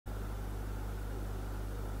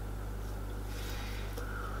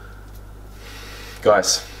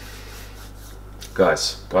Guys, I've got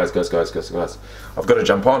to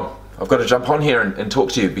jump on. I've got to jump on here and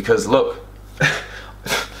talk to you because look,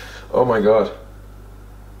 oh my God.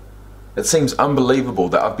 It seems unbelievable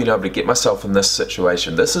that I've been able to get myself in this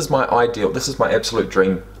situation. This is my ideal, this is my absolute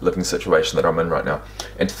dream living situation that I'm in right now.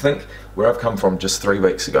 And to think where I've come from just 3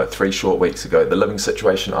 weeks ago, 3 short weeks ago, the living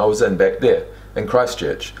situation I was in back there in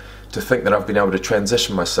Christchurch, to think that I've been able to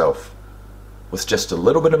transition myself with just a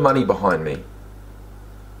little bit of money behind me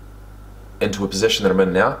into a position that I'm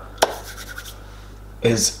in now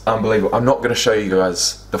is unbelievable. I'm not going to show you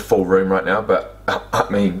guys the full room right now, but I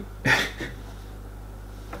mean,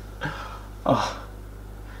 oh,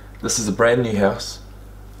 this is a brand new house,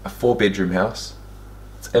 a 4-bedroom house.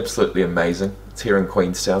 It's absolutely amazing. It's here in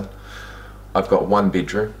Queenstown. I've got 1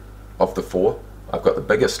 bedroom of the 4. I've got the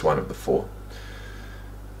biggest one of the 4.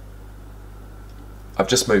 I've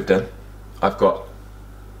just moved in. I've got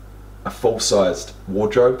a full-sized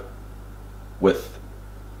wardrobe with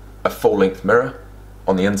a full-length mirror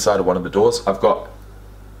on the inside of one of the doors. I've got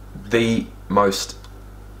the most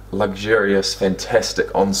luxurious,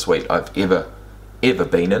 fantastic ensuite I've ever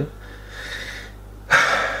been in.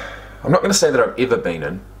 I'm not going to say that I've ever been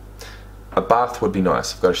in. A bath would be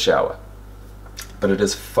nice. I've got a shower. But it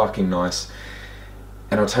is fucking nice.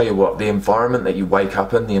 And I'll tell you what, the environment that you wake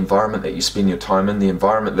up in, the environment that you spend your time in, the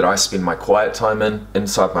environment that I spend my quiet time in,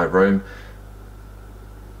 inside my room,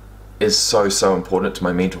 is so important to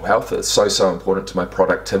my mental health. It's so important to my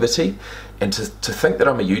productivity. And to think that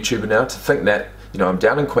I'm a YouTuber now, to think that, you know, I'm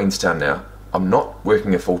down in Queenstown now, I'm not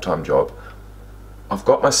working a full-time job, I've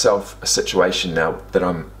got myself a situation now that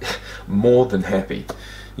I'm more than happy.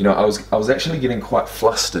 You know, I was actually getting quite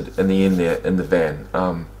flustered in the end there in the van.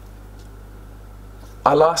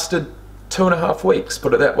 I lasted 2.5 weeks,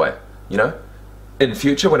 put it that way, you know. In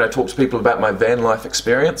future, when I talk to people about my van life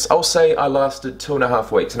experience, I'll say I lasted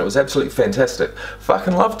 2.5 weeks and it was absolutely fantastic.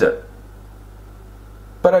 Fucking loved it.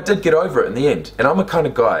 But I did get over it in the end. And I'm a kind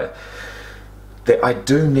of guy that I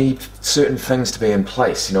do need certain things to be in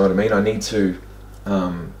place, you know what I mean? I need to,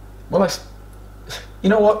 you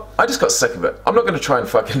know what? I just got sick of it. I'm not going to try and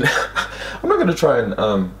fucking, I'm not going to try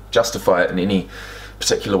and justify it in any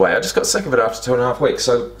particular way. I just got sick of it after 2.5 weeks.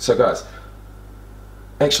 So guys,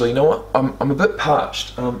 actually, you know what? I'm a bit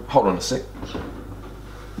parched. Hold on a sec.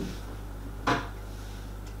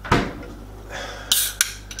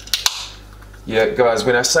 Yeah, guys,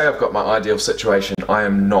 when I say I've got my ideal situation, I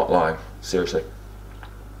am not lying. Seriously.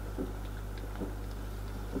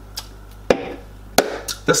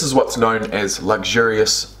 This is what's known as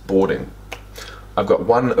luxurious boarding. I've got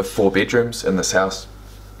 1 of 4 bedrooms in this house.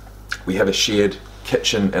 We have a shared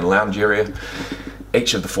kitchen and lounge area.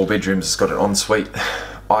 Each of the 4 bedrooms has got an ensuite.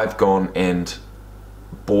 I've gone and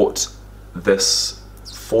bought this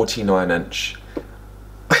 49-inch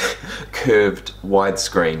curved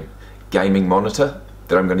widescreen gaming monitor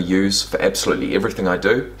that I'm going to use for absolutely everything I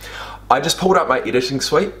do. I just pulled up my editing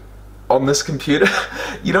suite on this computer.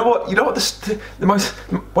 You know what? One of the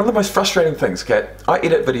most frustrating things, okay? I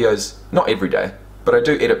edit videos, not every day, but I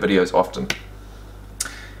do edit videos often.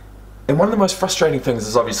 And one of the most frustrating things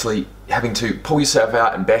is obviously having to pull yourself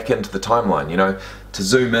out and back into the timeline, you know, to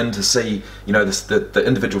zoom in to see, you know, the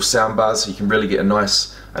individual sound bars so you can really get a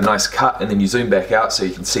nice cut, and then you zoom back out so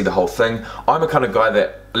you can see the whole thing. I'm a kind of guy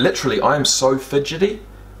that literally, I am so fidgety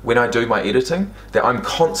when I do my editing that I'm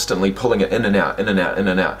constantly pulling it in and out, in and out, in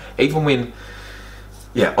and out. Even when,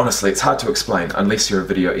 yeah, honestly, it's hard to explain unless you're a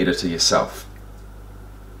video editor yourself.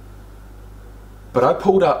 But I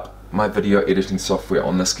pulled up my video editing software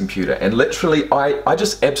on this computer and literally I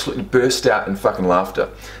just absolutely burst out in fucking laughter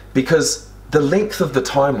because the length of the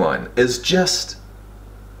timeline is just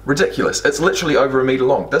ridiculous. It's literally over 1 meter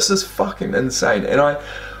long. This is fucking insane, and I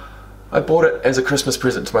bought it as a Christmas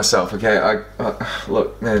present to myself. Okay,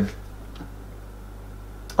 look, man,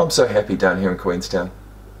 I'm so happy down here in Queenstown.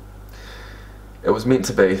 It was meant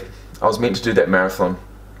to be. I was meant to do that marathon.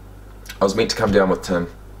 I was meant to come down with Tim.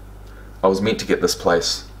 I was meant to get this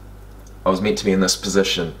place. I was meant to be in this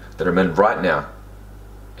position that I'm in right now.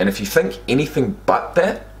 And if you think anything but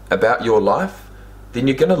that about your life, then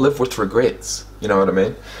you're gonna live with regrets. You know what I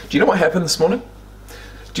mean? Do you know what happened this morning?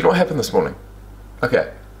 Do you know what happened this morning?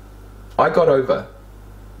 Okay, I got over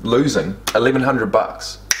losing 1,100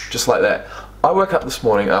 bucks, just like that. I woke up this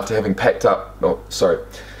morning after having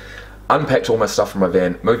unpacked all my stuff from my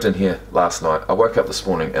van, moved in here last night. I woke up this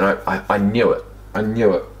morning and I knew it. I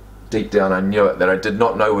knew it. Deep down I knew it, that I did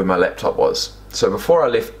not know where my laptop was. So before I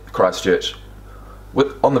left Christchurch,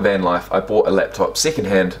 on the van life, I bought a laptop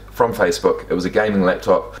secondhand from Facebook. It was a gaming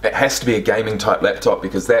laptop. It has to be a gaming type laptop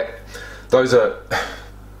because those are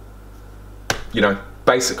you know,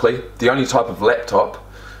 basically the only type of laptop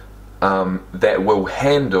that will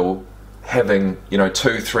handle having, you know,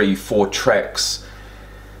 2, 3, 4 tracks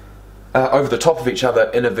over the top of each other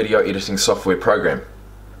in a video editing software program.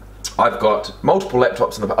 I've got multiple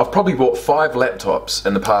laptops I've probably bought 5 laptops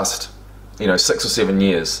in the past, you know, 6 or 7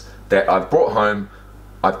 years that I've brought home.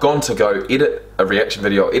 I've gone to go edit a reaction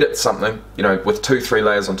video, edit something, you know, with 2, 3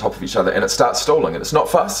 layers on top of each other, and it starts stalling, and it's not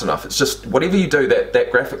fast enough. It's just, whatever you do, that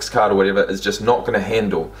graphics card or whatever is just not going to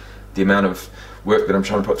handle the amount of work that I'm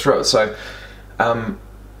trying to put through it. So,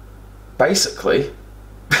 basically,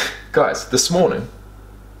 guys, this morning,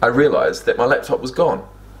 I realised that my laptop was gone,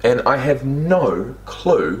 and I have no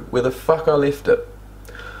clue where the fuck I left it.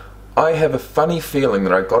 I have a funny feeling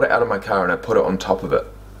that I got it out of my car and I put it on top of it.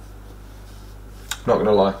 Not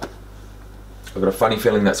gonna lie, I've got a funny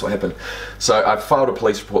feeling that's what happened. So I filed a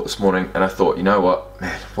police report this morning, and I thought, you know what,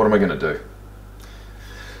 man, what am I gonna do?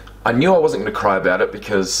 I knew I wasn't gonna cry about it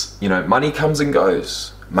because, you know, money comes and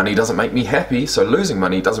goes. Money doesn't make me happy, so losing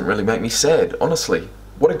money doesn't really make me sad, honestly.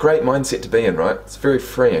 What a great mindset to be in, right? It's very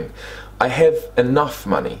freeing. I have enough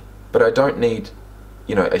money, but I don't need,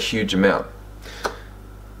 you know, a huge amount.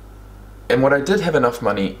 And what I did have enough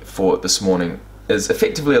money for this morning is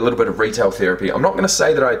effectively a little bit of retail therapy. I'm not going to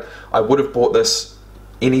say that I would have bought this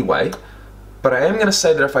anyway, but I am going to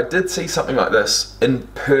say that if I did see something like this in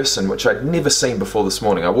person, which I'd never seen before this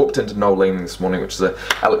morning. I walked into Noel Leeming this morning, which is an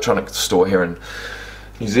electronics store here in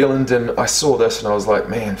New Zealand, and I saw this and I was like,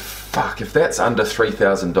 man, fuck, if that's under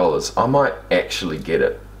 $3,000, I might actually get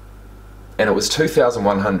it. And it was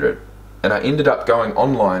 $2,100. And I ended up going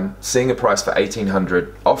online, seeing a price for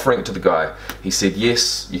 $1,800, offering it to the guy. He said,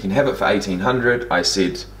 yes, you can have it for $1,800. I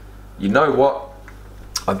said, you know what?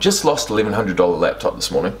 I've just lost an $1,100 laptop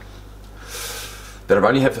this morning that I've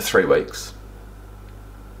only had for 3 weeks.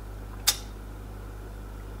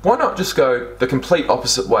 Why not just go the complete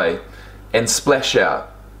opposite way and splash out?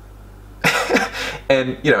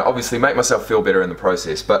 And, you know, obviously make myself feel better in the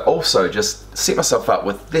process, but also just set myself up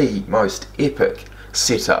with the most epic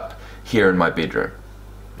setup here in my bedroom,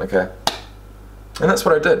 okay? And that's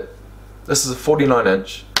what I did. This is a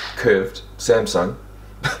 49-inch curved Samsung,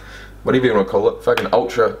 whatever you want to call it, fucking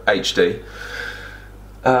Ultra HD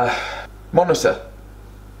monitor,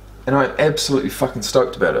 and I'm absolutely fucking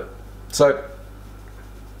stoked about it. So,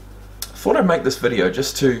 I thought I'd make this video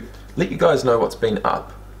just to let you guys know what's been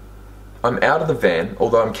up. I'm out of the van,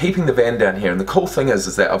 although I'm keeping the van down here, and the cool thing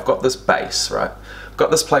is that I've got this base, right? I've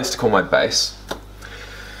got this place to call my base.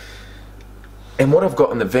 And what I've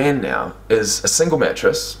got in the van now is a single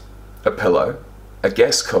mattress, a pillow, a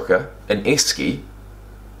gas cooker, an esky,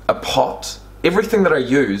 a pot, everything that I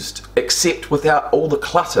used except without all the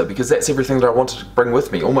clutter, because that's everything that I wanted to bring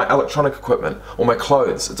with me, all my electronic equipment, all my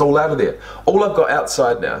clothes, it's all out of there. All I've got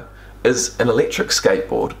outside now is an electric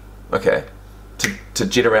skateboard, okay, to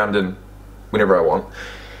jet around in whenever I want.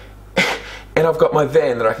 And I've got my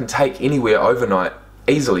van that I can take anywhere overnight,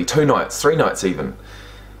 easily, 2 nights, 3 nights even,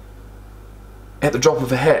 at the drop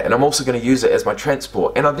of a hat. And I'm also going to use it as my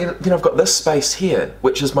transport. And then I've got this space here,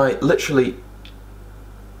 which is my literally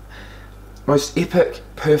most epic,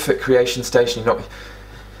 perfect creation station.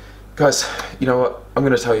 Guys, you know what? I'm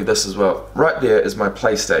going to tell you this as well. Right there is my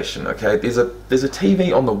PlayStation. Okay, there's a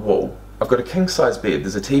TV on the wall. I've got a king-size bed.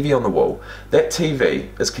 There's a TV on the wall. That TV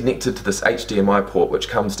is connected to this HDMI port, which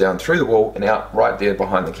comes down through the wall and out right there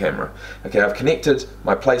behind the camera. Okay, I've connected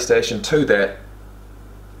my PlayStation to that.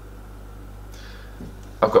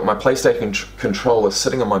 I've got my PlayStation controller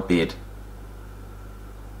sitting on my bed.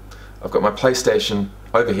 I've got my PlayStation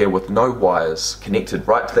over here with no wires connected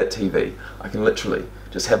right to that TV. I can literally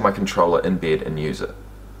just have my controller in bed and use it.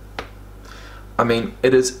 I mean,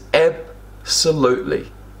 it is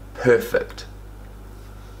absolutely perfect.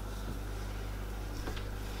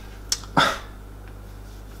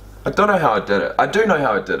 I don't know how I did it. I do know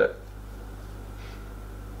how I did it.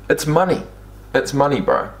 It's money. It's money,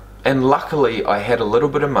 bro. And luckily I had a little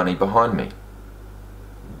bit of money behind me.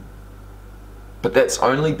 But that's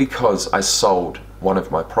only because I sold one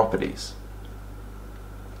of my properties.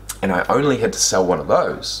 And I only had to sell one of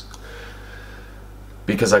those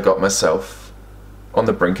because I got myself on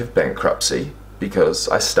the brink of bankruptcy, because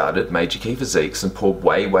I started Major Key Physiques and poured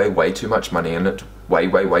way too much money in it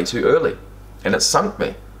way too early. And it sunk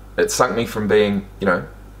me. It sunk me from being, you know,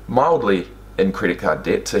 mildly in credit card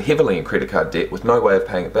debt to heavily in credit card debt with no way of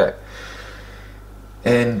paying it back.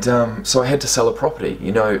 And so I had to sell a property,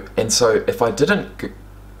 you know, and so if I didn't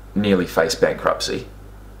nearly face bankruptcy,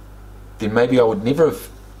 then maybe I would never have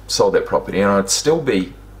sold that property, and I'd still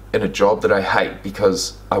be in a job that I hate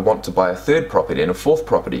because I want to buy a 3rd property and a 4th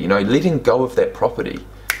property. You know, letting go of that property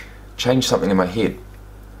changed something in my head.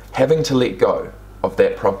 Having to let go of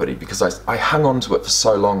that property, because I hung on to it for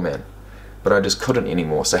so long, man, but I just couldn't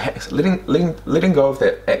anymore. So letting go of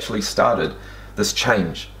that actually started this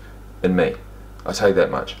change in me. I tell you that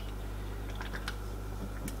much.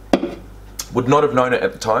 Would not have known it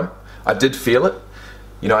at the time. I did feel it.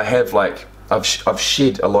 You know, I have like, I've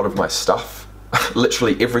shed a lot of my stuff.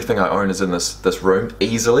 Literally everything I own is in this room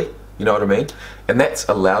easily. You know what I mean? And that's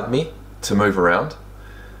allowed me to move around.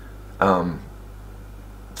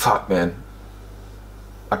 Fuck, man.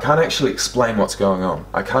 I can't actually explain what's going on.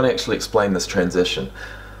 I can't actually explain this transition.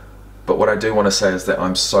 But what I do want to say is that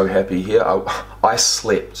I'm so happy here. I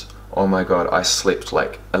slept, oh my God, I slept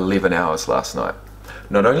like 11 hours last night.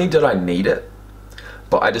 Not only did I need it,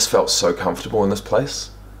 but I just felt so comfortable in this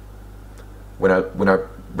place. When I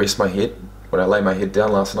rest my head, when I lay my head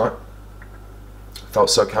down last night, I felt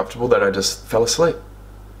so comfortable that I just fell asleep.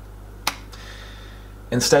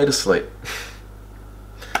 And stayed asleep.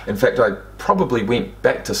 In fact, I probably went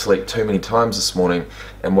back to sleep too many times this morning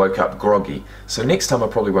and woke up groggy. So next time I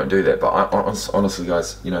probably won't do that, but honestly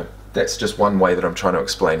guys, you know, that's just one way that I'm trying to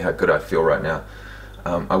explain how good I feel right now.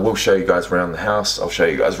 I will show you guys around the house. I'll show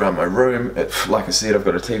you guys around my room. Like I said, I've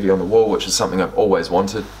got a TV on the wall, which is something I've always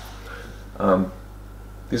wanted.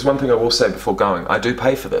 There's one thing I will say before going. I do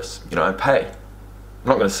pay for this. You know, I pay. I'm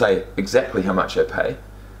not going to say exactly how much I pay,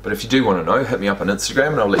 but if you do want to know, hit me up on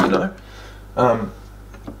Instagram and I'll let you know.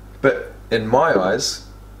 But in my eyes,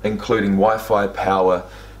 including Wi-Fi, power,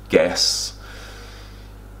 gas,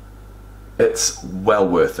 it's well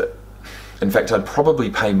worth it. In fact, I'd probably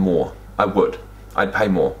pay more. I'd pay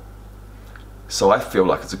more. So I feel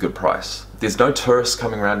like it's a good price. There's no tourists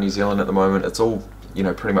coming around New Zealand at the moment. It's all, you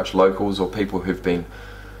know, pretty much locals or people who've been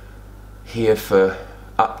here for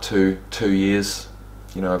up to 2 years.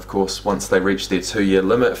 You know, of course, once they reach their 2-year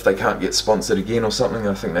limit, if they can't get sponsored again or something,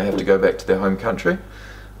 I think they have to go back to their home country.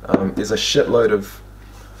 There's a shitload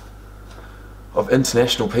of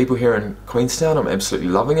international people here in Queenstown. I'm absolutely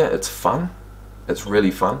loving it. It's fun. It's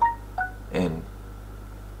really fun. And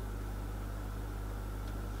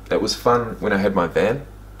it was fun when I had my van.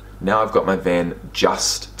 Now I've got my van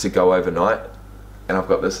just to go overnight, and I've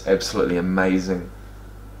got this absolutely amazing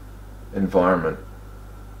environment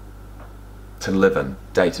to live in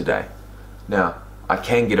day to day. Now, I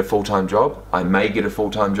can get a full-time job. I may get a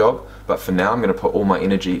full-time job, but for now I'm going to put all my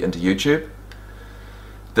energy into YouTube.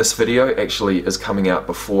 This video actually is coming out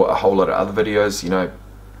before a whole lot of other videos. You know,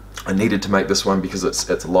 I needed to make this one because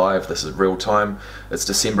it's live. This is real time. It's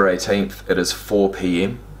December 18th. It is 4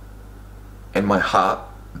 PM. And my heart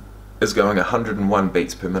is going 101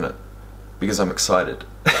 beats per minute because I'm excited.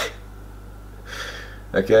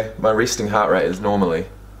 Okay, my resting heart rate is normally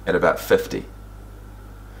at about 50.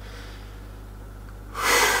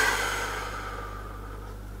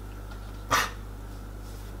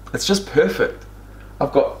 It's just perfect.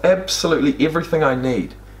 I've got absolutely everything I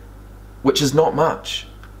need, which is not much.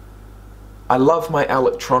 I love my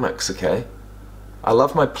electronics, okay? I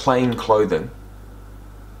love my plain clothing.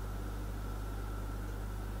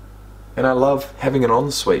 And I love having an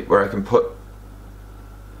ensuite where I can put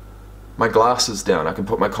my glasses down, I can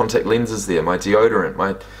put my contact lenses there, my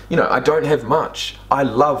deodorant, you know, I don't have much. I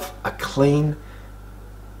love a clean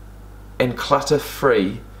and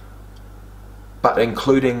clutter-free, but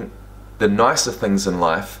including the nicer things in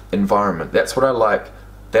life, environment. That's what I like.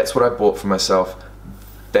 That's what I bought for myself.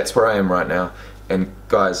 That's where I am right now. And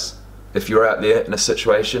guys, if you're out there in a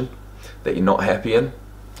situation that you're not happy in,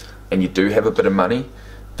 and you do have a bit of money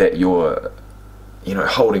that you're, you know,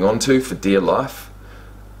 holding on to for dear life,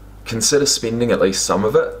 consider spending at least some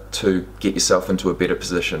of it to get yourself into a better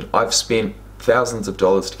position. I've spent thousands of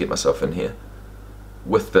dollars to get myself in here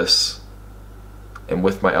with this and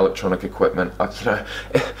with my electronic equipment. You know,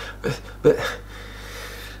 but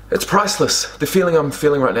it's priceless. The feeling I'm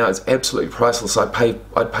feeling right now is absolutely priceless. I'd pay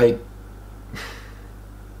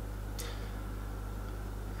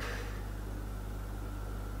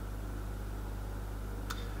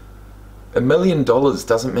 $1 million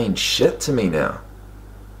doesn't mean shit to me now.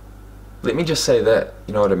 Let me just say that,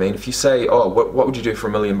 you know what I mean? If you say, oh, what would you do for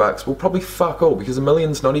 $1 million? Well, probably fuck all, because $1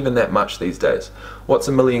 million's not even that much these days. What's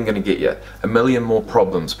 $1 million gonna get you? 1 million more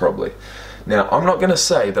problems, probably. Now, I'm not gonna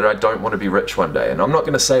say that I don't want to be rich one day, and I'm not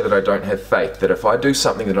gonna say that I don't have faith, that if I do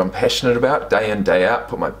something that I'm passionate about, day in, day out,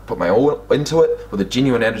 put my all into it, with a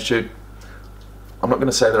genuine attitude, I'm not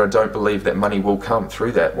gonna say that I don't believe that money will come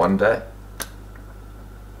through that one day.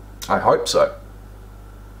 I hope so.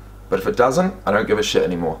 But if it doesn't, I don't give a shit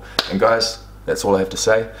anymore. And guys, that's all I have to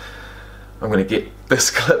say. I'm going to get this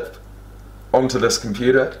clip onto this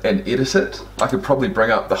computer and edit it. I could probably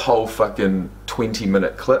bring up the whole fucking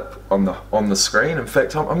 20-minute clip on the screen. In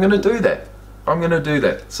fact, I'm gonna do that. I'm gonna do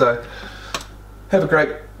that. So have a great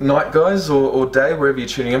night, guys, or day, wherever you're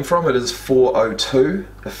tuning in from. It is 4:02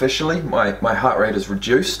 officially. My heart rate is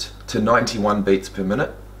reduced to 91 beats per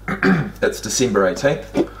minute. It's December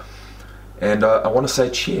 18th, and I want to say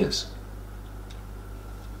cheers.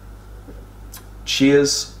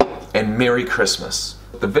 Cheers and Merry Christmas.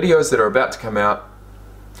 The videos that are about to come out,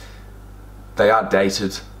 they are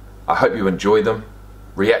dated. I hope you enjoy them.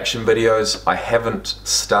 Reaction videos, I haven't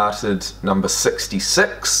started number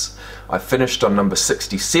 66. I finished on number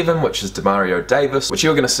 67, which is Demario Davis, which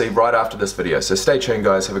you're going to see right after this video. So stay tuned,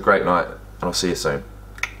 guys. Have a great night, and I'll see you soon.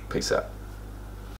 Peace out.